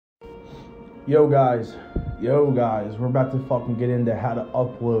Yo guys, we're about to fucking get into how to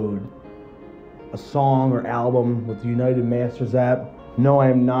upload a song or album with the United Masters app. No,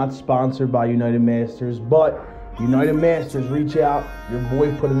 I am not sponsored by United Masters, but United Masters, reach out. Your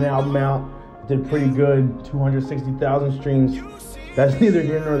boy put an album out, did pretty good, 260,000 streams. That's neither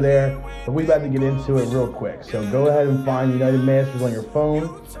here nor there, but we about to get into it real quick. So go ahead and find United Masters on your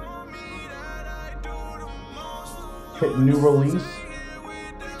phone. Hit new release.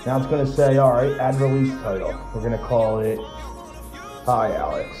 Now it's going to say, all right, add release title. We're going to call it Hi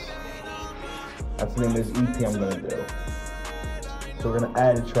Alex. That's the name of this EP I'm going to do. So we're going to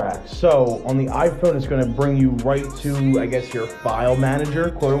add a track. So on the iPhone, it's going to bring you right to, I guess, your file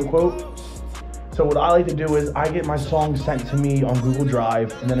manager, quote unquote. So what I like to do is I get my songs sent to me on Google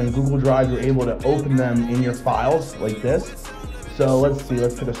Drive, and then in Google Drive, you're able to open them in your files like this. So let's see,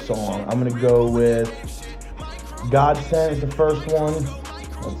 let's pick a song. I'm going to go with God Sent is the first one.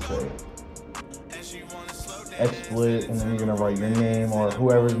 Let's see. XSplit, and then you're gonna write your name or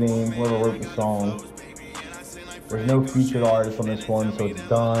whoever wrote the song. There's no featured artist on this one, so it's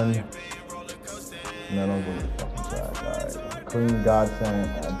done. And then I'll go to the fucking track. Alright. Clean God Sent,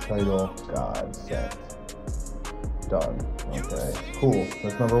 add title, God Sent. Done. Okay. Cool.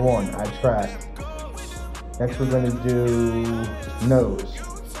 That's number one. Add track. Next we're gonna do Nose.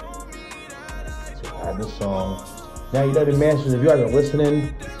 So add the song. Now, United Masters, if you guys are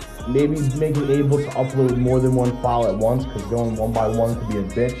listening, maybe make it able to upload more than one file at once, because going one by one could be a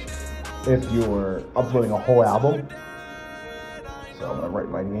bitch if you're uploading a whole album. So I'm going to write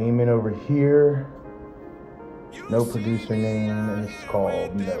my name in over here. No producer name, and it's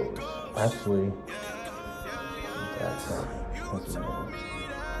called Nose. Actually, that's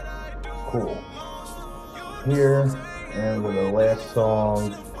cool. Here, and with the last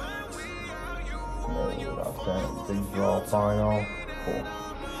song, big draw final. Cool.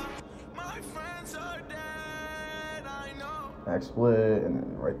 XSplit, and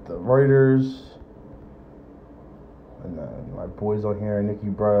then write the writers. And then my boys on here, Nicky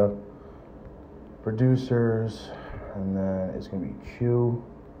Bruh. Producers. And then it's gonna be Q.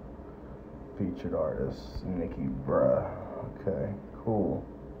 Featured artist, Nicky Bruh. Okay, cool.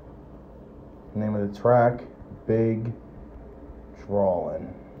 Name of the track, Big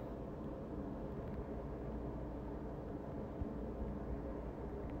Drawin'.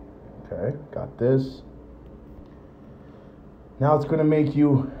 Okay, got this. Now it's going to make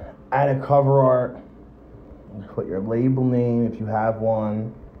you add a cover art. Put your label name if you have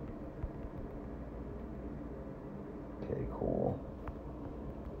one. Okay, cool.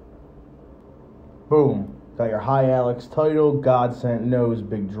 Boom. Got your Hi Alex title. God Sent, Nose,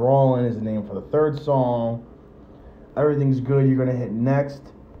 Big Drawin' is the name for the third song. Everything's good. You're going to hit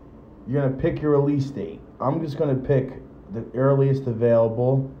next. You're going to pick your release date. I'm just going to pick the earliest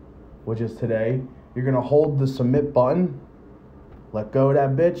available, which is today. You're gonna hold the submit button, let go of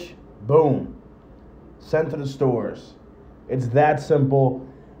that bitch, boom, sent to the stores. It's that simple.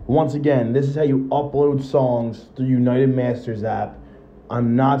 Once again, this is how you upload songs through United Masters app.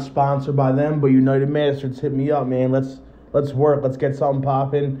 I'm not sponsored by them, but United Masters, hit me up, man. Let's work, let's get something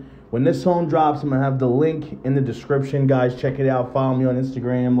popping. When this song drops, I'm gonna have the link in the description, guys. Check it out, follow me on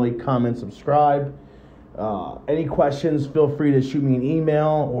Instagram, like, comment, subscribe. Any questions, feel free to shoot me an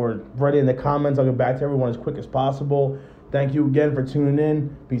email or write it in the comments. I'll get back to everyone as quick as possible. Thank you again for tuning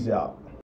in. Peace out.